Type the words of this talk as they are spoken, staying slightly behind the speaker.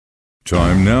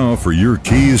Time now for your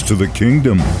keys to the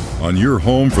kingdom on your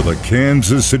home for the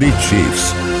Kansas City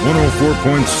Chiefs.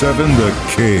 104.7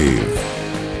 The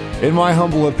Cave. In my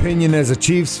humble opinion as a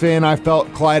Chiefs fan, I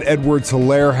felt Clyde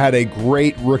Edwards-Helaire had a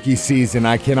great rookie season.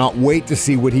 I cannot wait to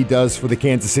see what he does for the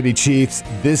Kansas City Chiefs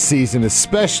this season,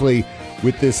 especially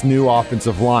with this new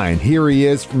offensive line. Here he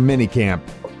is from minicamp.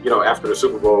 You know, after the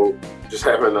Super Bowl, just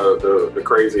having the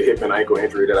crazy hip and ankle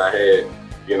injury that I had,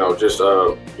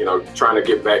 trying to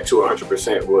get back to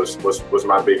 100% was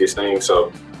my biggest thing.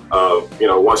 So,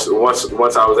 once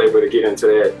I was able to get into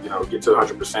that, get to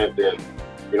 100%, then,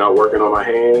 working on my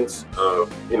hands,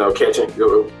 catching.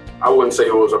 I wouldn't say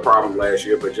it was a problem last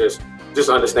year, but just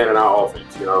understanding our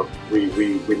offense.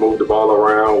 We moved the ball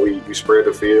around, we spread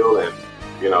the field, and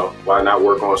why not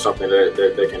work on something that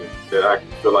I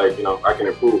feel like I can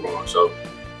improve on. So.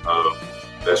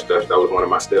 That was one of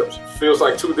my steps. Feels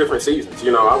like two different seasons.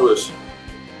 I was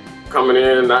coming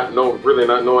in not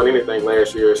knowing anything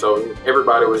last year, so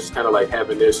everybody was kind of like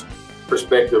having this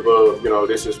perspective of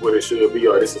this is what it should be,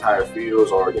 or this is how it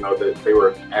feels, or that they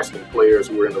were asking players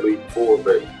who were in the league before.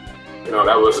 But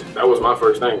that was my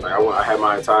first thing. Like I had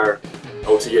my entire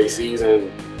OTA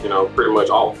season pretty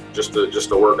much off just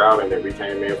to work out, and then we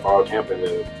came in fall camp, and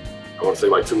then I want to say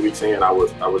like 2 weeks in I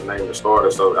was named the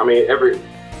starter. So I mean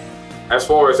as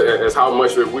far as how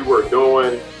much we were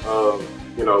doing,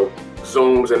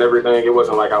 Zooms and everything, it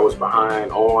wasn't like I was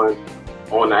behind on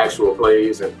the actual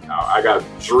plays, and I got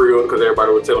drilled because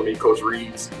everybody was telling me Coach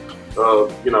Reed's,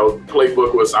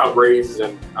 playbook was outrageous,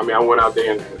 and I mean I went out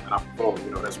there and I performed.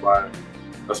 That's why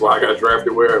I got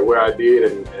drafted where I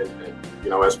did, and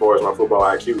as far as my football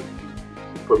IQ,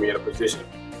 he put me in a position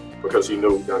because he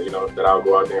knew that I would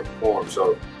go out there and perform.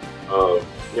 So.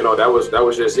 That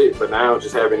was just it. But now,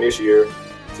 just having this year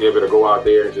to be able to go out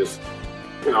there and just,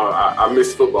 I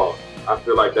miss football. I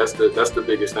feel like that's the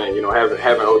biggest thing.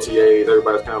 Having OTAs,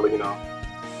 everybody's kind of like,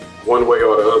 one way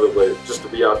or the other. But just to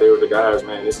be out there with the guys,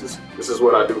 man, this is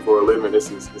what I do for a living.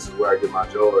 This is where I get my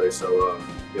joy. So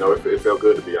it felt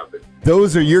good to be out there.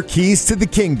 Those are your keys to the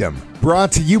kingdom.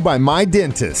 Brought to you by My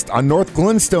Dentist on North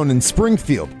Glenstone in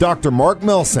Springfield. Dr. Mark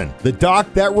Milson, the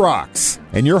doc that rocks.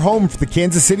 And your home for the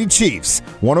Kansas City Chiefs,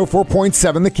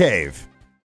 104.7 The Cave.